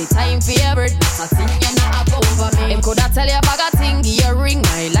pussy go the time favorite. That's a thing you not over me. Him coulda tell you bag a thing, give you ring,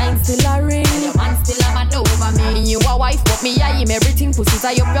 my line still a ring. And your man still a mad over me. You a wife, but me I him everything. Pussy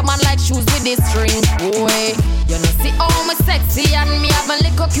tie up your man like shoes with this string. Boy, you know see how me sexy and me have a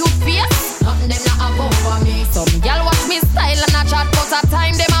little cute face. Nothing them not over me. Some girl watch me style and a chat, but at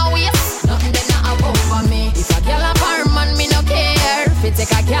time them a waste. Nothing them not over me. If a girl a farm man, me no care. If it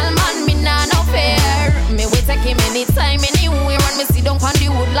take a girl man, me nah no fair. Me we take him anytime, anywhere. When me sit down on the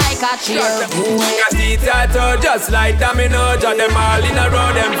wood like a chair. Got the tattoo just like that, me know. Jot them all in a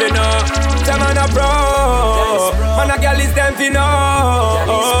row, them fi know. Them man a pro, man a girl is them fi know.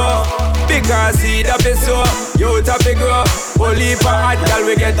 Because seed up is so, youth up is grow. Only for hot girl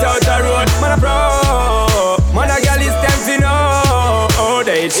we get out the road. Man a pro, man a girl is them fi know.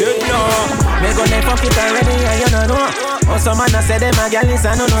 They should know. Me gonna fuck it already and you don't know. Also man a say them a girl is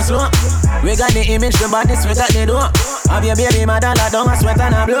a no slow. We got the image, the bodies, we got the dough. Have your baby mother like down a sweat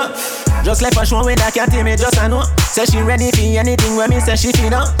and a blow. Just left her show when I can't tell me just I know. Say she ready for anything when me say she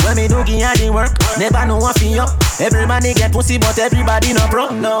feel up. When me do give her the work, never know what feel up. Everybody get pussy but everybody no pro.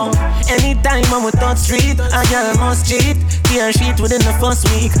 No. Anytime I'm with touch street, a girl must cheat. Clear sheet within the first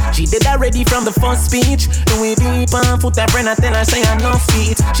week. She did already from the first speech. Do we deep and put her friend and tell her say I no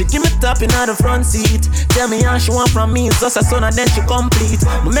feet. She give me top in the front seat. Tell me how she want from me, it's just a son and then she complete.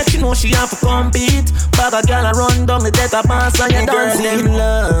 But make she know she have to compete. Bag a girl and run down the death of pass and you don't see them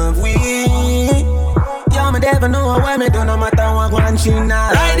love we. Yo, me never know why me do no matter what one she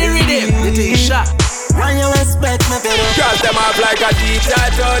not. Ride the rhythm, the T-shot. When you respect me, baby. Cause them up like a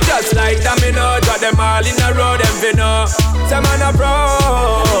D-tattoo. Just like domino. Got them all in a row, them finna. Some man a pro.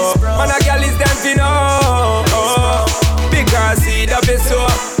 Man a girl is them finna. Because see the best so.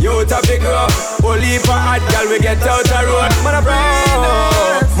 You to big up. Only for hot girl we get out the road. Man a pro.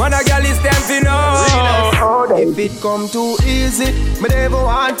 Man a girl is them finna. If it come too easy, me never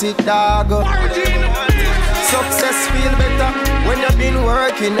want it, dog. Success feel better when you've been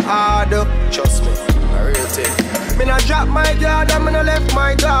working hard. Trust me, a real thing. Me not drop my guard and me not left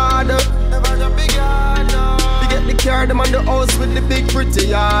my guard. Never drop big yard, no. We get the car, them on the house with the big pretty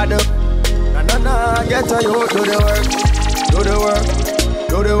yard. Nah, get a you do the work. Do the work,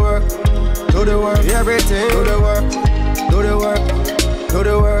 do the work, do the work. Everything, do the work, do the work, do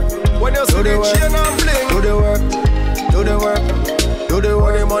the work. When you see the chain and bling, do the work, do the work, do the work.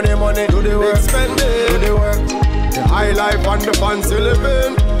 Money, do the work, spend it, do the work. The high life and the fancy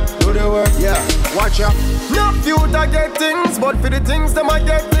living, do the work. Yeah, watch out. Not few to get things, but for the things them I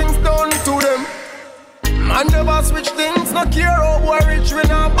get things done to them. Man never switch things, no care how we're rich we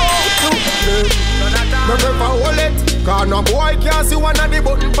not bout to them. Me prefer wallet, cause no boy can't see one of the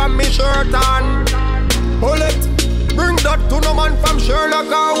button from me shirt on. Bullet. Bring that to no man from Sherlock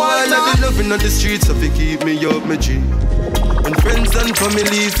or Walter. I be loving on the streets so they keep me up my G. When friends and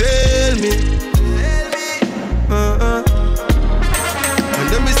family fail me, and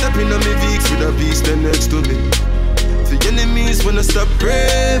then me stepping on me Vicks with a beast then next to me. The enemies wanna stop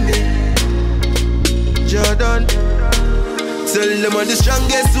praying me. Jordan, tell them I'm the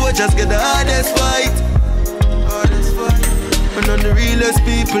strongest soldiers get the hardest fight. And on the realest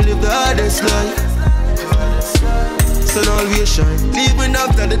people live the hardest life. Sun always shine, even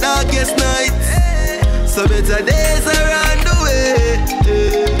after the darkest night. So better days are on the way.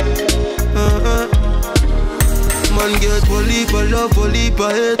 Man get Walipa love,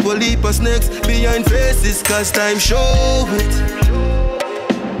 Walipa hate, Walipa snakes behind faces, cause time show it.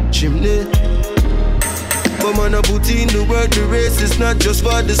 Chimney. But man a put in the work, the race is not just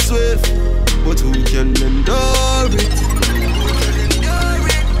for the swift, but who can endure it?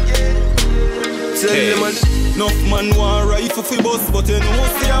 Tell them enough man want rifle for bus, but you know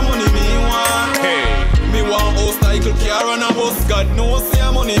see a money me want. Hey. Me want house like a car and a bus, God knows see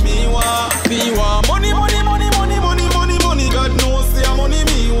a money me want. Me want money, money, money, money, money, money, money, God knows see a money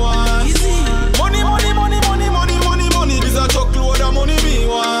me want. Easy. Money, money, money, money, money, money, money, this a truckload of money me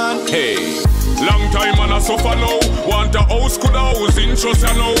want. Hey. Long time and I suffer now. Want a house, could a house interest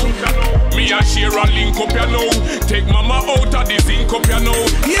you know. Me and share a link up you know. Take mama out of the zinc up you know.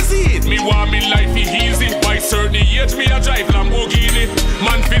 Easy. Me want me life easy. By certain age me a drive Lamborghini.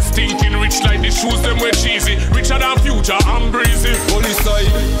 Man fist thinking rich like the shoes them wear cheesy. Richer than future I'm breezy. Police side,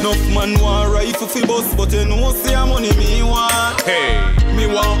 enough man want rifle for bus, but you know see a money me want. Hey. Me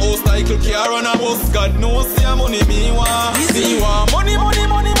want house like a car and a bus, God knows see a money me want. Me want money, money,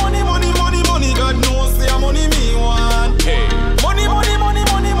 money, money, money, money, money, God knows see a money me want. Hey. Money, money, money,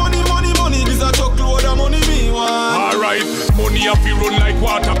 money, money, money, money, this a truckload of money me want. Alright, money have to run like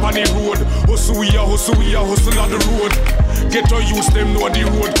water on the road. Hustle we a hustle on the road. Get to use them know the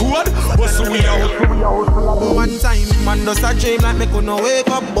road good. Hustle we a hustle. One time, man does a dream like me couldn't wake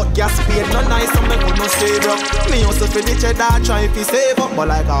up, but gas paid no nice, so me couldn't stay broke. Me used to feel the cheddar try to save up, but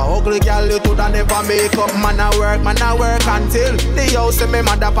like a ugly girl you coulda never make up. Man a work until the house in me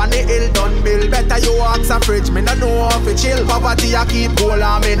mother on the hill done bill. Better you ask a fridge, me no know how to chill. Poverty a keep cool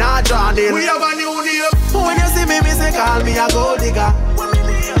and me not draw nil. We have a new name. When you see me say call me a gold digger.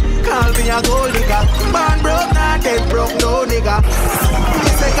 Call me a gold digger. Born broke, not dead broke, no nigga. Me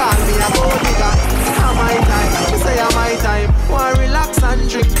say call me a gold digger. I'm my time, me say I'm my time. Want relax and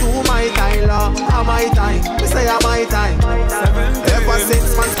drink to my time, Lord. I'm my time, me say I'm my time. Ever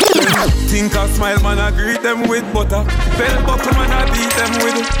since man. Think a smile man I greet them with butter. Bell buckle man I beat them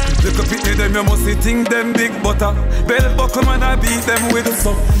with. Look up at me them you must think them big butter. Bell buckle man I beat them with.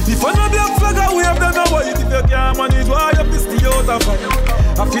 So if I know the flag we have done a white. If you can't manage why you piss the out of fire.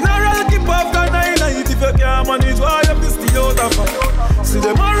 A funeral keep after 9 night. If you can't manage why you piss the out of fire. See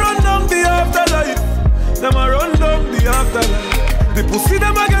them a run down the afterlife. Them a run down the afterlife. The pussy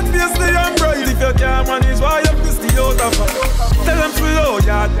them a get face the can't manage, why you piss the out of her? Tell them to low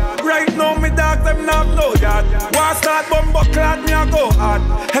yard. Right now me dog them not no yard. War start bumbo clad me a go hard.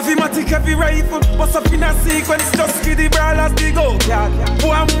 Heavy matic, heavy rifle, bust up in a sequence, just give the brawlers the go yard.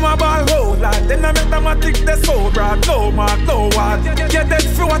 Boy mama ball hold lad, then I make them a tick the so broad. No mark, no ward. Get dead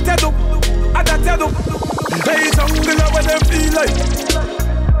for what you do, I that you do. Hey jungle where them feel like.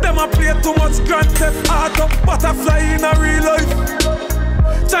 Them a play too much Grand Theft Auto, butterfly in a real life.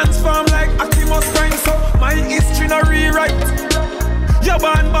 Transform like Optimus Prime, so my history no rewrite. Your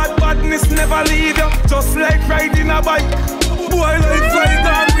born bad badness never leave you, just like riding a bike. Boy like fly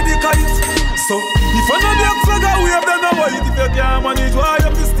down with the kite. So if I know the flag away, then I white. If you can't manage, why you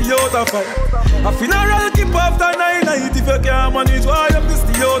piss the out of fight? A funeral keep after 9 night. If you can't manage, why you piss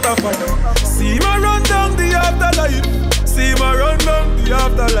the out of fight? See me run down the afterlife. See me run down the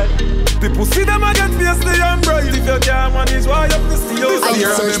afterlife. The pussy them a get fiercely and bright. If you can't manage, why you piss the out of fight?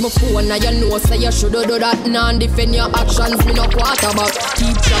 I search my phone and you know say you shoulda do that. Nah, defend your actions, me no quarterback.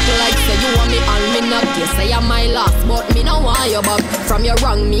 Keep track like say you want me and me not. You say I'm my last, but me no want you back. From your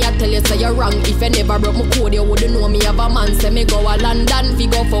wrong, me I tell you say you're wrong. If you never broke my code, you wouldn't know me have a man. Say me go a London, fi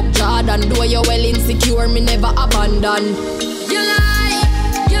go fuck Jordan. Though you well insecure, me never abandon. You lie,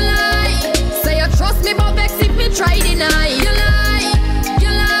 you lie. Say you trust me, but vex if me try deny. You lie,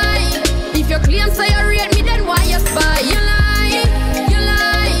 you lie. If you claim say you rate me, then why you spy? You lie, you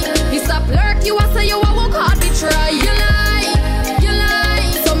lie. If stop lurk, you a say you a work hard to try. You lie, you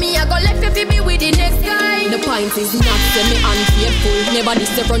lie. So me I go left you fi be with the next guy. The point is not say me unfaithful. Never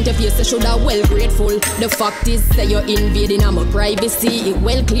this the front of face, you shoulda well grateful. The fact is say you're invading on my privacy. It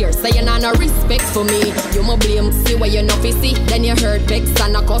well clear, say you not no respect for me. You mo blame, see where you no fi see. Then you hurt vex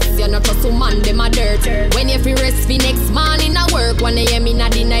and a cuss, you not trust woman, them a dirt. When you fi rest fi next morning a work, when you hear me na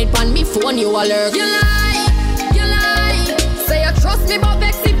the night pan me phone you alert. You lie, you lie. Say you trust me but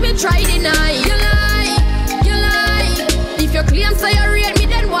vex if me try deny. You lie, you lie. If you claim say you rate me,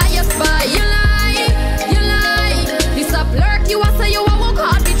 then why you spy? You lie, you lie. If stop lurk, you a say you a work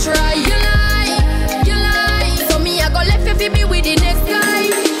hard to try. You lie, you lie. So me I go left you fi be with the next guy.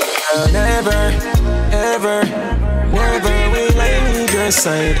 Never, ever, never will I leave your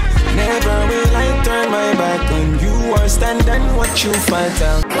side. Never will I turn my back on you or stand and watch you fall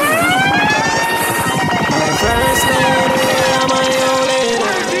down. My first lady, my own lady.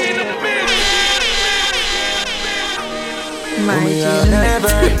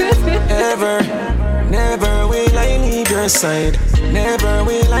 Never, ever, never will I leave your side. Never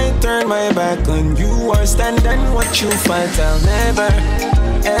will I turn my back on you or stand and watch you fall down. Never,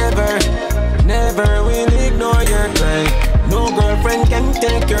 ever, never will ignore your cry. No girlfriend can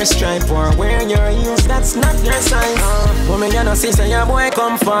take your stripe or wear your heels, that's not your size. Woman, you know, see, say your boy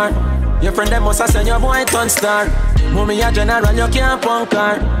come far. Your friend, them must have said your boy turn star. Mommy, you general, you can't punk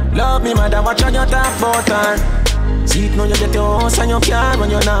her. Love me, mother, watch how you talk about her. See it now, you get your house and your car. When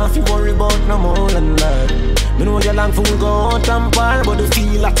you're not, you worry about no more than that. Me know you long for we go out and bar, but the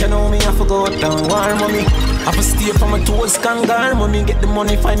feel like you know me, I forgot down war, mommy. I for stay for my toes, kangar, mommy. Get the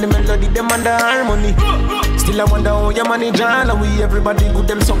money, find the melody, them and the harmony. Still I wonder how your money drawn. And we everybody good,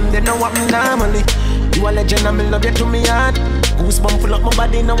 them something they know what me normally. You a legend and me love you to me heart. Goosebump full up my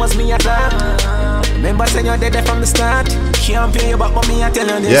body, now was me a talk. Remember saying you're dead from the start. Can't pay you back, but me I tell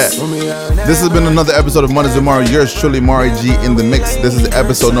you this. Yeah. This has been another episode of Mondays with Mari. Yours truly, Mari G in the mix. This is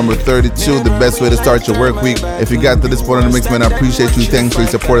episode number 32, the best way to start your work week. If you got to this point in the mix, man, I appreciate you. Thanks for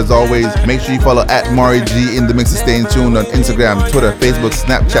your support as always. Make sure you follow at Mari G in the mix and stay in tune on Instagram, Twitter, Facebook,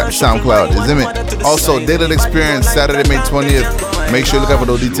 Snapchat, SoundCloud. Is it? Also, Dated Experience, Saturday, May 20th. Make sure you look out for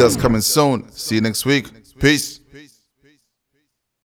those details coming soon. See you next week. Peace.